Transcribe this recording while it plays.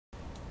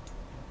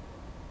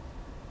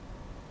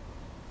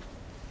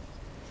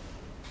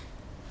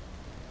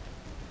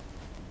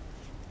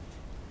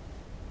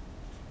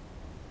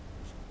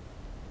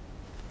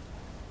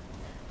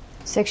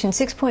Section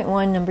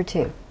 6.1, number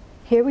 2.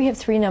 Here we have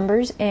three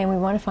numbers and we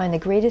want to find the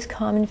greatest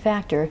common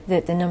factor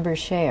that the numbers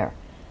share.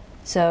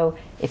 So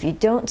if you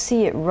don't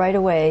see it right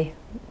away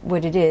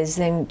what it is,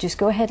 then just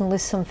go ahead and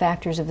list some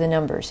factors of the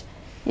numbers.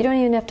 You don't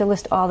even have to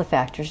list all the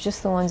factors,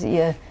 just the ones that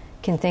you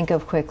can think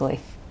of quickly.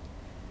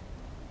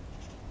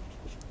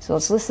 So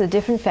let's list the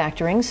different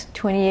factorings.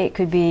 28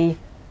 could be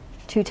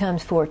 2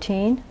 times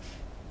 14.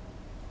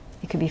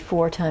 It could be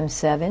 4 times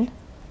 7.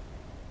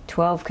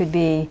 12 could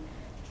be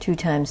 2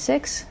 times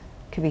 6.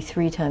 It could be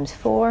 3 times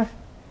 4.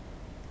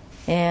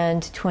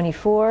 And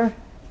 24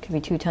 could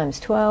be 2 times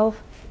 12.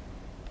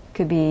 It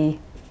could be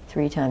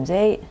 3 times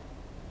 8.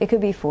 It could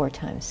be 4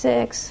 times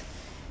 6.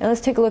 And let's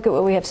take a look at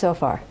what we have so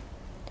far.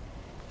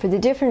 For the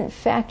different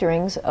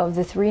factorings of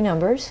the three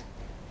numbers,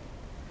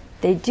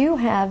 they do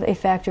have a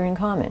factor in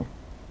common.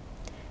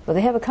 Well,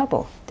 they have a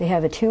couple. They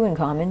have a 2 in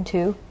common,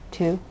 2,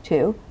 2,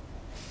 2.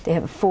 They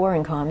have a 4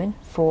 in common,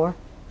 4,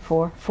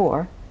 4,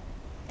 4.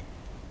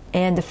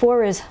 And the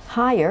 4 is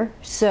higher,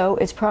 so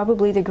it's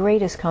probably the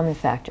greatest common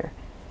factor.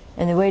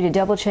 And the way to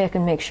double check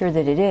and make sure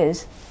that it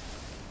is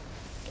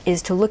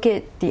to look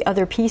at the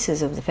other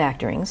pieces of the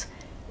factorings.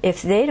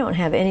 If they don't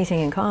have anything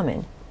in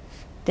common,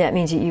 that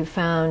means that you've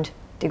found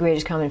the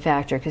greatest common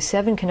factor, because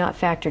 7 cannot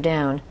factor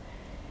down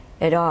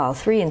at all.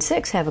 3 and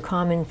 6 have a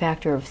common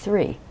factor of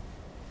 3,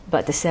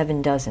 but the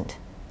 7 doesn't.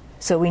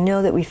 So we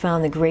know that we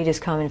found the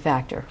greatest common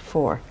factor,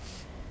 4.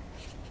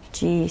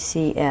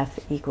 GCF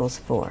equals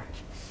 4.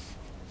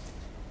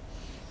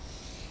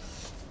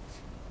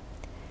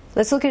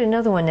 Let's look at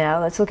another one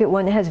now. Let's look at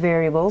one that has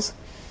variables.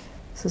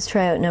 So let's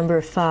try out number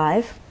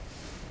 5.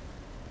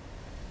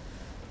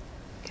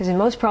 Because in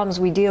most problems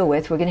we deal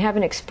with, we're going to have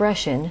an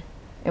expression,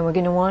 and we're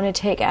going to want to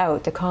take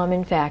out the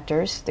common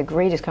factors, the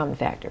greatest common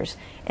factors,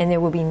 and there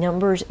will be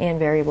numbers and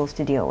variables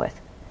to deal with.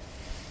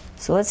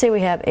 So let's say we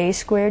have a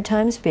squared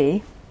times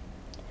b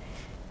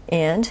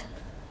and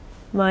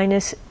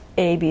minus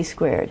ab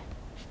squared.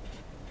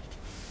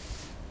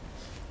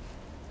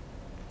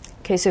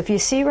 Okay, so if you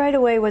see right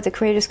away what the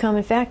greatest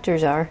common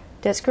factors are,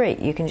 that's great.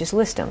 You can just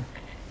list them.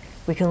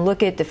 We can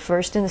look at the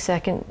first and the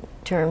second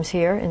terms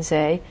here and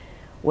say,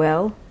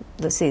 well,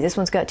 let's see, this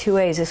one's got 2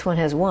 a's, this one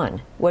has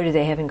 1. What do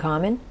they have in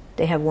common?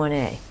 They have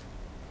 1a. All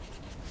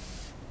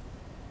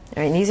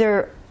right, and these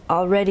are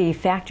already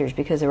factors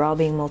because they're all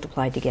being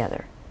multiplied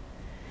together.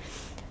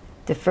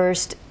 The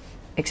first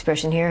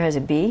expression here has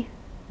a b,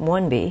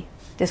 1b.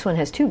 This one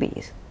has 2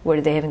 b's. What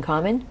do they have in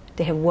common?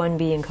 They have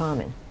 1b in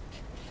common.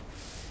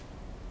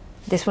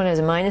 This one has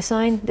a minus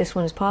sign, this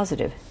one is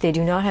positive. They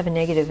do not have a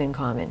negative in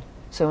common,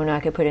 so we're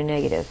not going to put a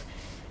negative.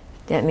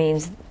 That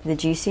means the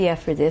GCF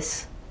for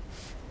this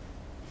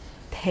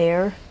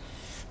pair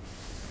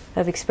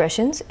of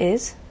expressions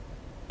is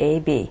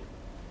AB.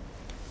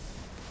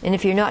 And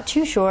if you're not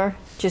too sure,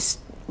 just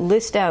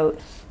list out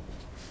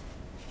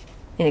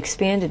in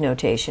expanded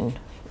notation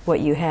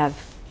what you have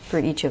for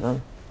each of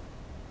them.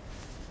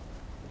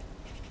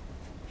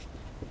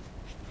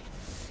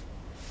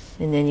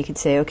 And then you could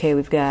say, okay,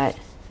 we've got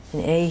an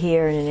A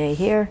here and an A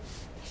here,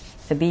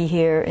 a B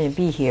here and a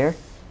B here.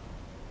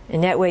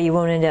 And that way you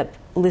won't end up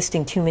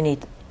listing too many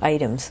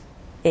items.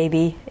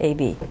 AB,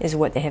 AB is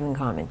what they have in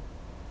common.